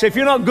 So if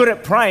you're not good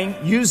at praying,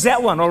 use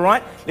that one, all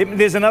right?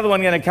 There's another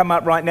one going to come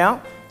up right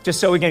now, just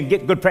so we can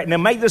get good practice. Now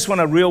make this one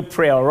a real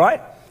prayer, all right?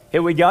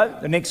 Here we go,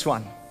 the next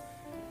one.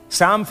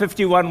 Psalm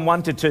 51,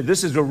 1 to 2.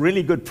 This is a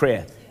really good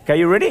prayer. Okay,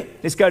 you ready?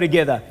 Let's go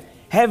together.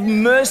 Have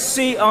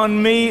mercy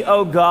on me,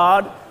 O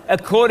God,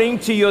 according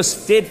to your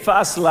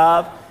steadfast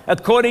love,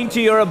 according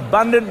to your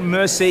abundant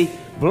mercy.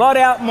 Blot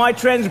out my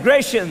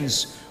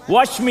transgressions.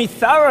 Wash me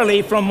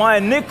thoroughly from my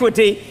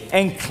iniquity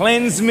and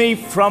cleanse me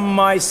from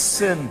my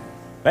sin.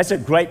 That's a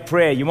great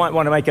prayer. You might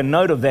want to make a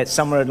note of that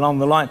somewhere along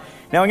the line.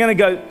 Now I'm going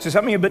to go to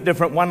something a bit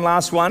different. One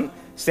last one.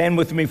 Stand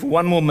with me for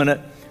one more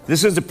minute.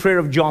 This is the prayer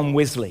of John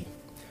Wesley.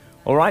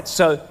 All right,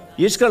 so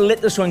you just got to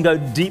let this one go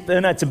deep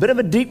in. It's a bit of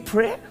a deep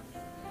prayer.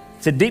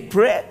 It's a deep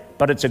prayer,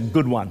 but it's a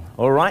good one.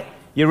 All right,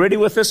 you ready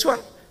with this one?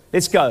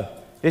 Let's go.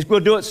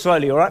 We'll do it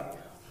slowly, all right?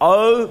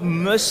 Oh,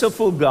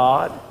 merciful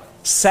God,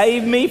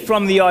 save me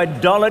from the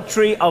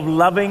idolatry of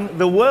loving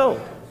the world.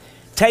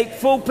 Take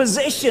full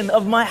possession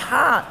of my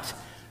heart.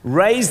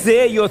 Raise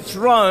there your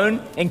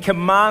throne and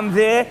command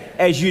there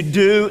as you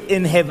do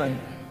in heaven.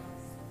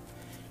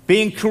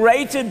 Being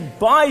created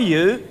by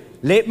you,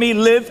 let me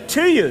live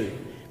to you.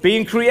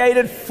 Being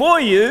created for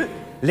you,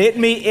 let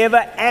me ever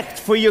act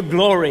for your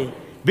glory.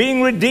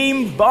 Being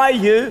redeemed by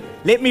you,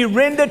 let me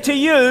render to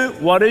you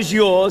what is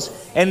yours,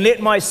 and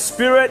let my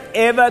spirit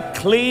ever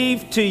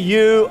cleave to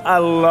you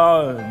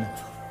alone.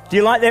 Do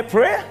you like that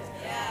prayer?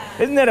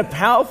 Yeah. Isn't that a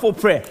powerful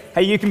prayer?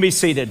 Hey, you can be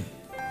seated.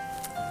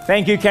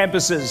 Thank you,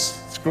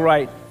 campuses. It's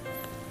great.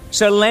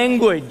 So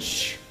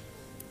language.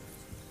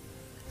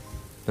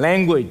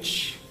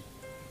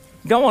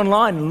 Go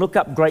online and look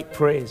up great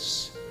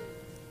prayers.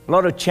 A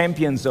lot of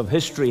champions of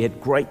history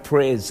had great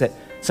prayers that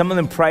Some of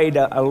them prayed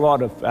a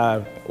lot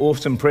of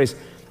awesome prayers.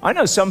 I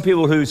know some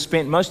people who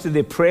spent most of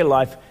their prayer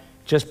life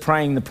just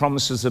praying the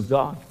promises of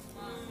God.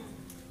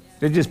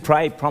 They just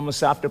pray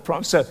promise after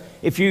promise. So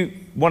if you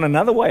want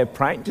another way of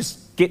praying,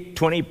 just get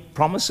 20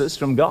 promises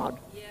from God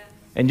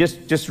and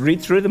just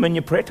read through them in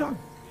your prayer time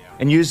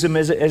and use them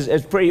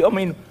as prayer. I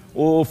mean,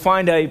 or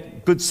find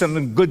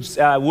some good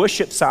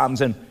worship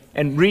psalms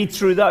and read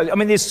through those. I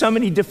mean, there's so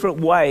many different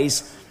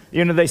ways.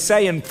 You know, they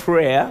say in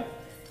prayer,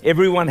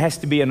 everyone has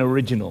to be an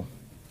original.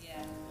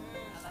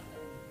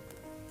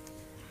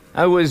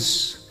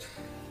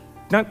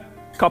 Don't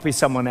copy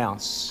someone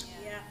else.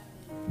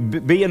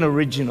 Be an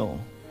original,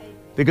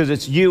 because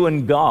it's you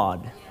and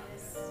God.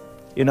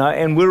 You know,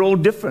 and we're all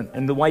different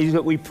in the ways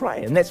that we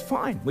pray, and that's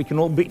fine. We can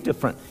all be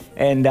different.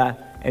 And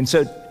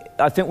so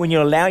I think when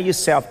you allow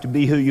yourself to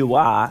be who you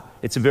are,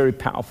 it's a very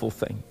powerful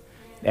thing.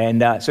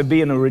 And so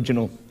be an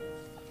original.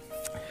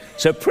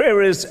 So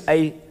prayer is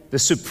the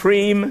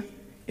supreme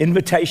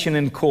invitation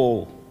and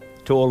call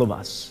to all of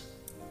us.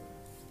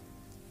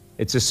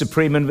 It's a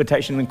supreme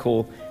invitation and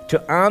call.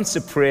 To answer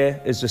prayer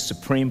is a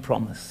supreme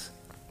promise.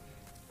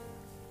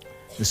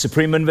 The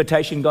supreme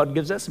invitation God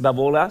gives us, above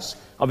all else,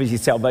 obviously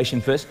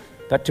salvation first,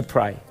 but to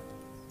pray.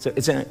 So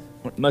it's the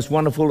most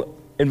wonderful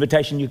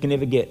invitation you can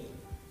ever get.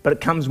 But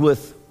it comes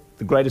with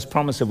the greatest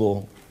promise of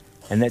all,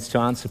 and that's to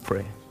answer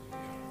prayer.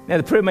 Now,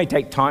 the prayer may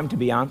take time to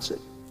be answered.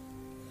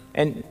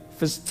 And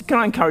can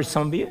I encourage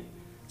some of you?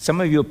 Some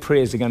of your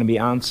prayers are going to be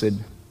answered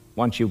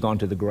once you've gone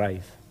to the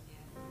grave.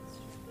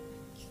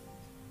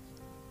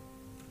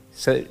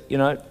 So, you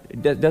know,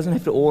 it doesn't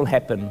have to all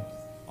happen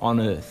on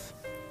earth.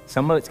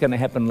 Some of it's going to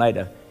happen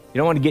later. You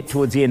don't want to get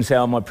towards the end and say,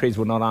 oh, my prayers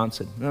were not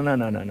answered.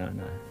 No.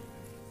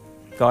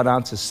 God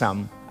answers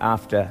some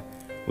after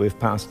we've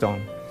passed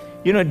on.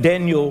 You know,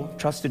 Daniel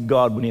trusted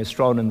God when he was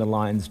thrown in the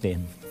lion's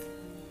den.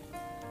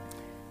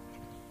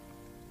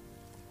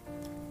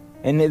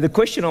 And the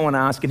question I want to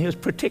ask, and he was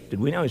protected.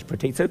 We know he was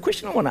protected. So the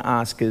question I want to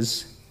ask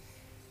is,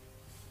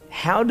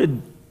 how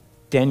did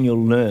Daniel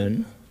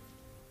learn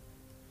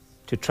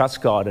to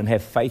trust God and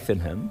have faith in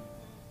him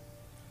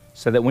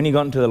so that when he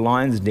got into the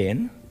lion's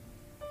den,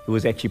 he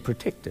was actually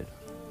protected?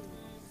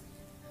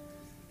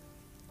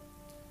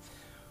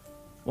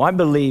 Well, I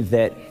believe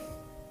that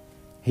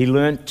he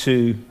learned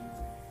to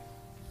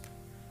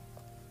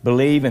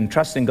believe and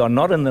trust in God,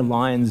 not in the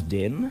lion's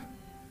den,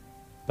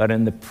 but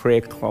in the prayer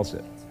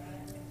closet.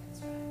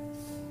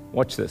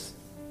 Watch this.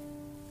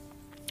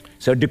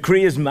 So a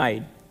decree is made.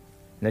 And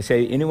they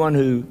say anyone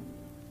who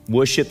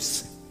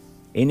worships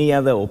any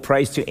other or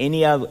prays to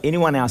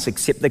anyone else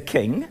except the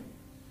king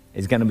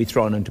is going to be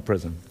thrown into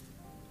prison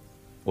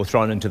or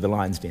thrown into the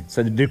lion's den.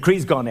 So the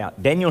decree's gone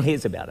out. Daniel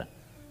hears about it.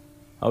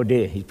 Oh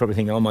dear, he's probably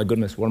thinking, oh my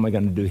goodness, what am I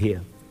going to do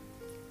here?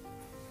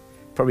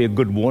 Probably a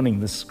good warning,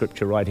 this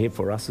scripture right here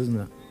for us,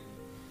 isn't it?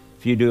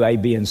 If you do A,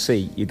 B, and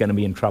C, you're going to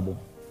be in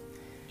trouble.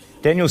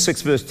 Daniel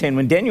 6 verse 10,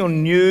 when Daniel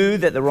knew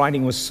that the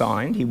writing was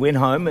signed, he went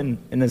home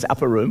in his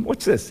upper room,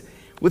 watch this,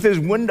 with his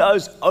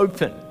windows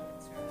open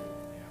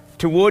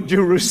toward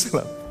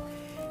Jerusalem.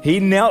 He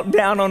knelt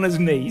down on his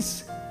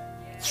knees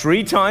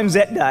 3 times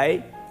that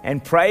day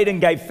and prayed and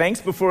gave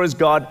thanks before his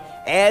God,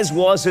 as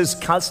was his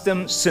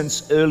custom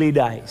since early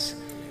days.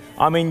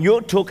 I mean,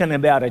 you're talking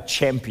about a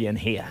champion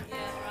here.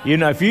 You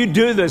know, if you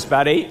do this,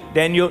 buddy,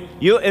 then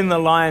you're in the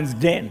lion's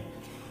den.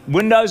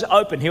 Windows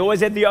open. He always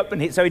had the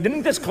open. So he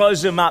didn't just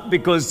close them up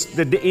because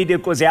the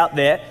edict was out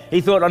there.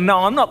 He thought, oh no,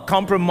 I'm not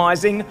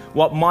compromising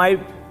what my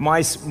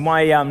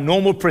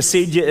normal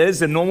procedure is,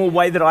 the normal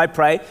way that I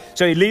pray.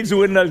 So he leaves the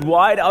windows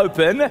wide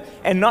open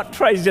and not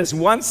prays just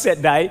once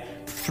that day,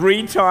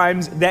 3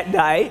 times that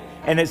day.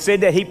 And it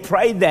said that he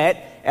prayed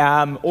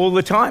that all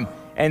the time.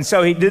 And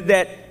so he did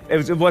that.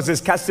 It was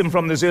his custom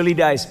from those early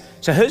days.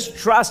 So his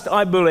trust,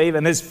 I believe,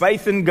 and his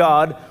faith in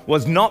God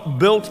was not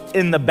built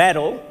in the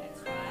battle,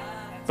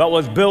 but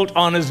was built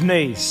on his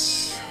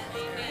knees.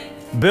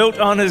 Built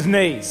on his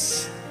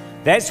knees.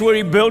 That's where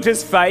he built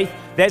his faith.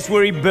 That's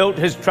where he built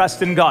his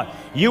trust in God.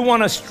 You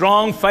want a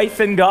strong faith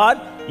in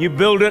God? You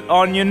build it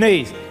on your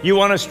knees. You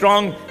want a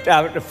strong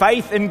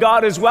faith in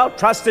God as well,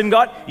 trust in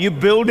God? You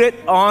build it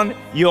on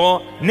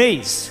your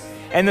knees.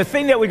 And the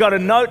thing that we got to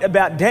note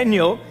about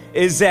Daniel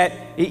is that,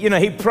 you know,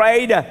 he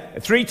prayed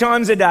 3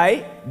 times a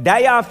day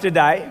after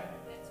day,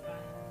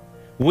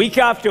 week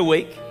after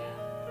week,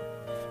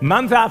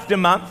 month after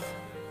month,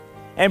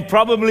 and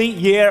probably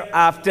year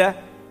after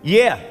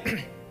year.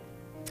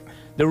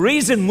 The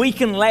reason we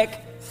can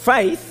lack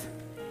faith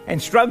and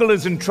struggle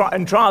in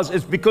trials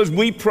is because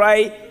we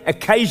pray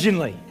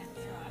occasionally.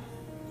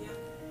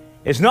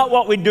 It's not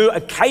what we do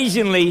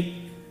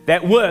occasionally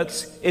that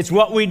works, it's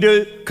what we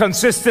do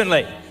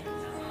consistently.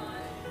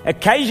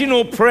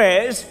 Occasional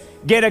prayers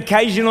get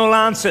occasional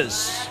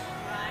answers.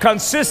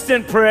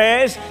 Consistent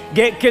prayers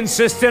get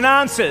consistent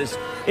answers.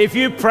 If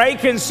you pray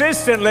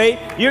consistently,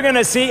 you're going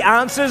to see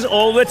answers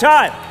all the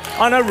time.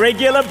 On a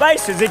regular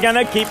basis, they're going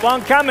to keep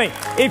on coming.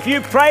 If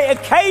you pray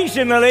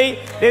occasionally,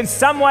 then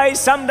some way,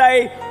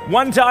 someday,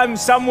 one time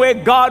somewhere,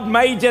 God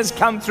may just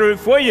come through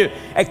for you.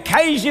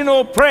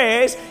 Occasional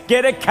prayers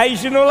get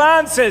occasional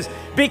answers.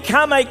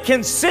 Become a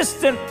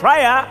consistent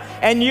prayer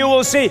and you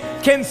will see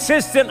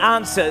consistent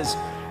answers.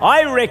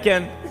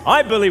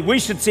 I believe we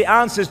should see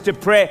answers to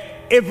prayer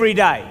every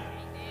day.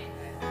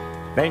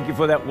 Thank you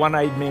for that one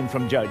amen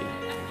from Jody.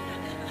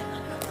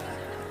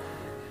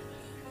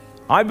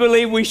 I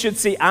believe we should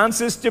see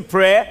answers to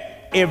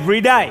prayer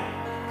every day.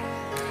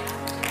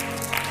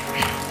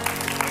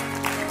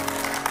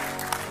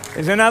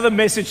 There's another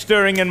message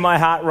stirring in my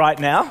heart right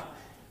now,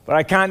 but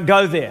I can't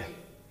go there.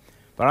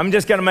 But I'm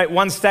just going to make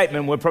one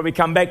statement. We'll probably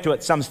come back to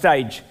it some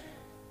stage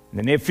in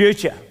the near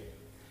future.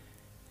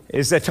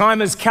 Is the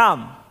time has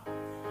come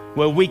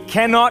where we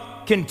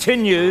cannot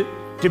continue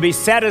to be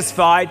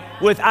satisfied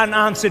with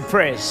unanswered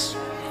prayers.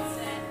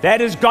 That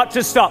has got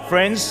to stop,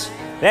 friends.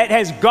 That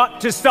has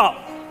got to stop.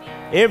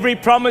 Every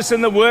promise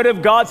in the Word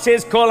of God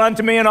says, call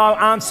unto me and I'll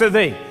answer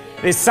thee.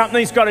 There's something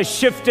that's got to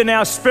shift in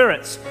our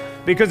spirits.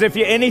 Because if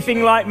you're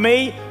anything like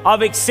me,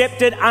 I've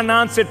accepted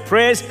unanswered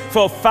prayers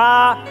for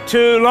far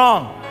too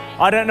long.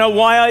 I don't know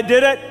why I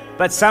did it,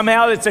 but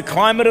somehow it's a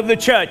climate of the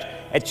church.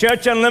 At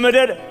Church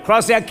Unlimited,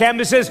 across our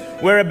campuses,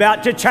 we're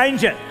about to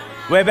change it.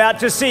 We're about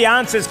to see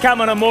answers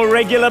come on a more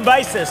regular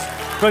basis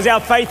because our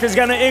faith is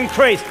going to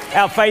increase.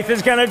 Our faith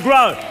is going to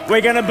grow.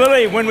 We're going to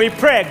believe when we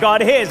pray,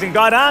 God hears and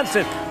God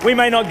answers. We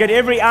may not get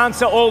every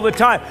answer all the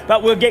time,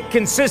 but we'll get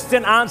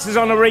consistent answers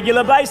on a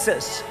regular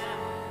basis.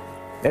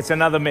 That's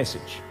another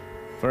message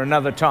for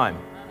another time,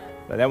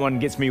 but that one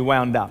gets me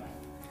wound up.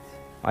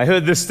 I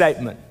heard this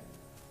statement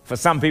for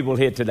some people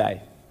here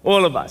today,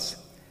 all of us.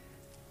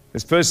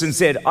 This person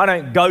said, I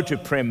don't go to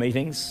prayer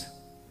meetings.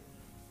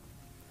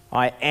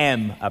 I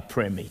am a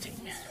prayer meeting.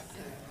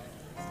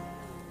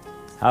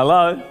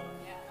 Hello?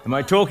 Am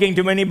I talking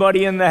to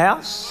anybody in the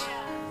house?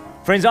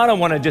 Friends, I don't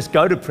want to just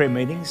go to prayer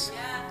meetings.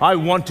 I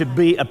want to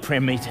be a prayer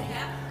meeting.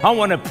 I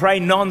want to pray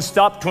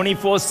non-stop,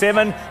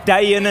 24/7,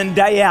 day in and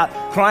day out,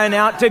 crying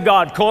out to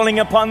God, calling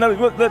upon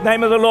the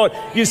name of the Lord.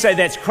 You say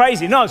that's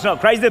crazy. No, it's not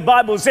crazy. The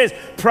Bible says,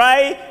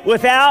 pray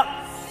without.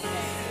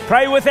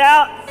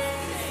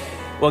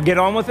 Well, get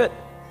on with it.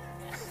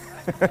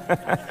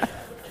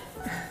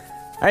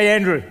 Hey,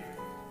 Andrew,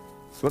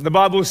 that's what the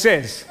Bible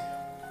says.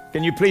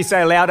 Can you please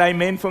say a loud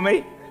amen for me?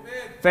 Amen.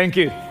 Thank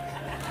you.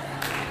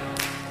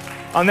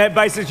 On that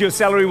basis, your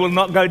salary will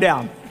not go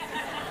down.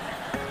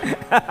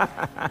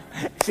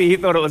 See, he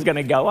thought it was going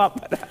to go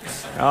up.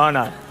 Oh,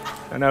 no,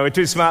 we're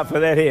too smart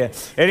for that here.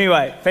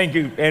 Anyway, thank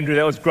you, Andrew.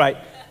 That was great.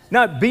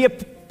 No, be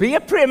a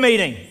prayer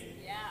meeting.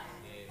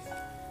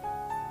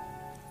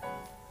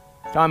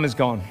 Time is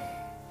gone.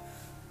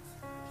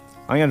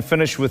 I'm going to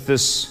finish with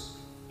this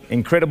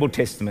incredible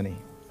testimony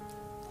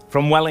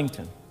from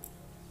Wellington.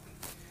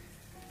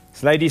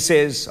 This lady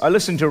says, I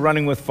listen to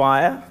Running with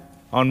Fire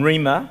on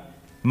Rhema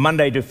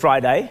Monday to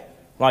Friday,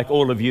 like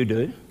all of you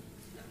do.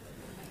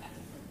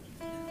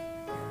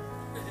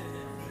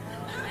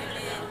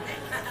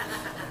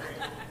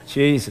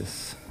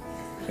 Jesus,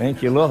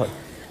 thank you, Lord.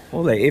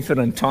 All the effort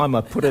and time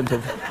I put into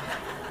that,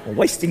 I'm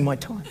wasting my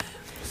time.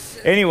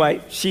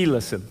 Anyway, she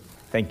listened.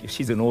 Thank you.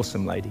 She's an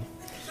awesome lady.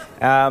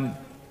 And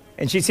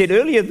she said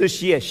earlier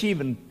this year, she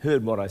even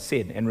heard what I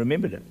said and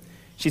remembered it.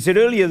 She said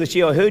earlier this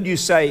year, I heard you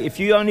say, if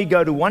you only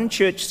go to one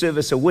church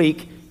service a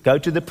week, go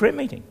to the prayer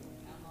meeting.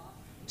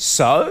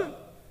 So,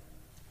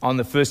 on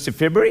the 1st of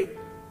February,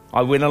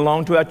 I went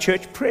along to our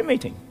church prayer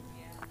meeting.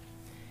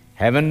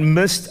 Haven't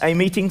missed a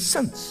meeting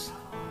since.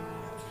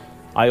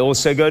 I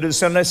also go to the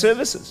Sunday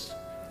services.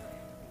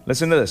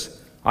 Listen to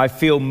this. I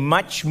feel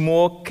much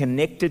more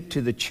connected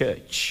to the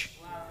church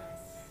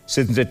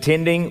since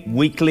attending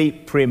weekly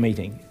prayer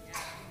meeting.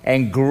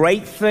 And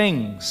great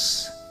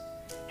things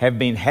have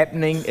been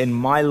happening in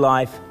my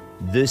life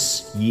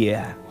this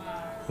year,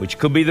 which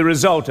could be the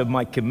result of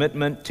my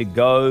commitment to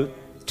go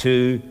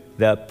to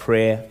the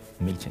prayer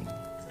meeting.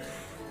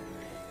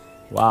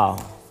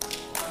 Wow.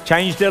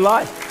 Changed her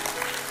life.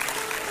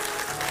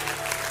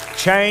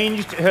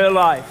 Changed her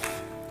life.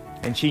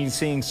 And she's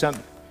seeing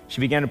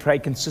she began to pray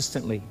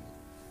consistently.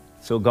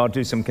 Saw God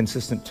do some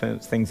consistent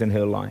things in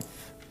her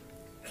life.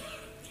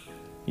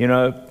 You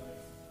know,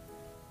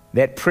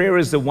 that prayer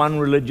is the one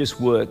religious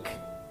work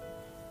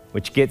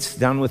which gets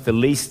done with the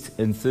least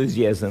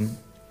enthusiasm.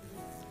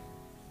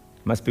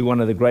 Must be one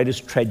of the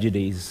greatest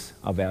tragedies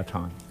of our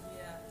time.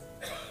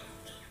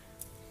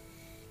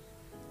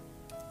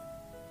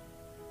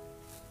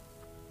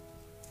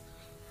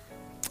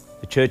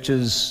 The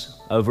churches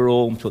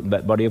overall, I'm talking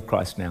about the body of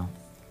Christ now,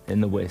 in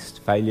the West,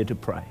 failure to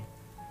pray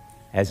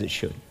as it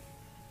should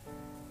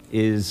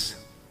is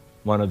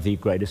one of the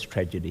greatest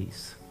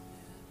tragedies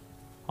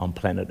on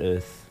planet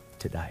Earth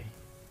today.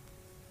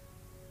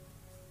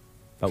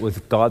 But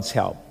with God's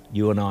help,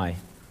 you and I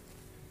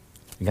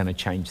are going to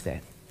change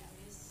that.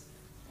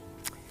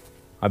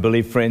 I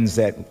believe, friends,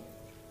 that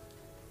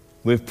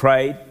we've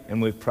prayed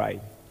and we've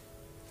prayed,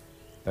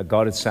 but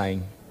God is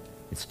saying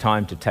it's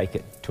time to take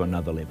it to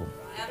another level.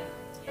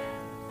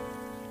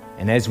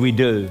 And as we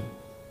do,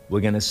 we're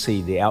going to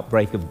see the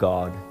outbreak of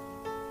God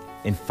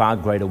in far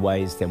greater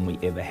ways than we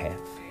ever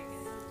have.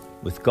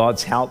 With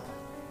God's help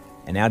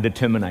and our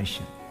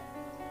determination,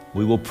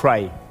 we will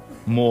pray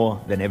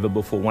more than ever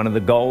before. One of the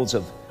goals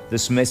of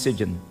this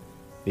message and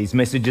these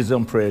messages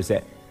on prayer is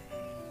that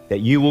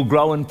you will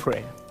grow in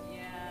prayer,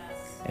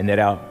 and that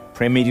our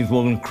prayer meetings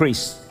will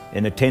increase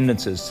in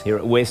attendances here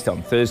at West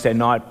on Thursday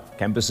night,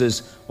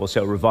 campuses,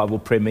 also a revival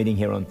prayer meeting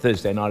here on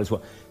Thursday night as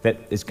well, that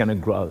it's going to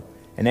grow.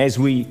 And as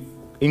we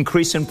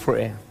increase in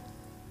prayer,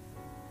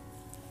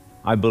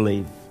 I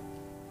believe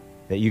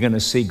that you're going to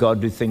see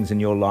God do things in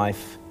your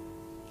life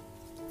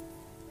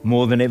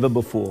more than ever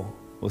before.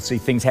 We'll see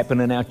things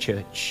happen in our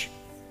church,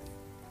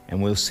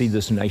 and we'll see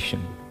this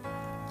nation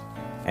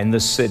and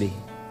this city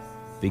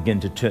begin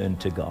to turn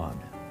to God.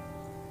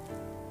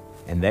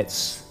 And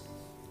that's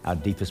our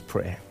deepest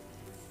prayer,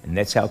 and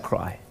that's our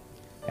cry.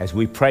 As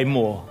we pray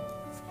more,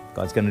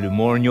 God's going to do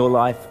more in your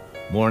life,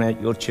 more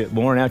in your church,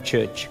 more in our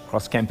church,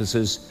 cross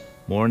campuses,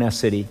 more in our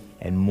city,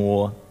 and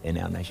more in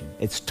our nation.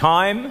 It's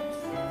time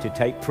to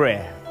take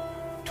prayer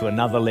to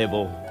another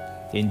level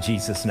in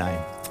Jesus' name.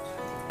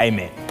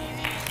 Amen.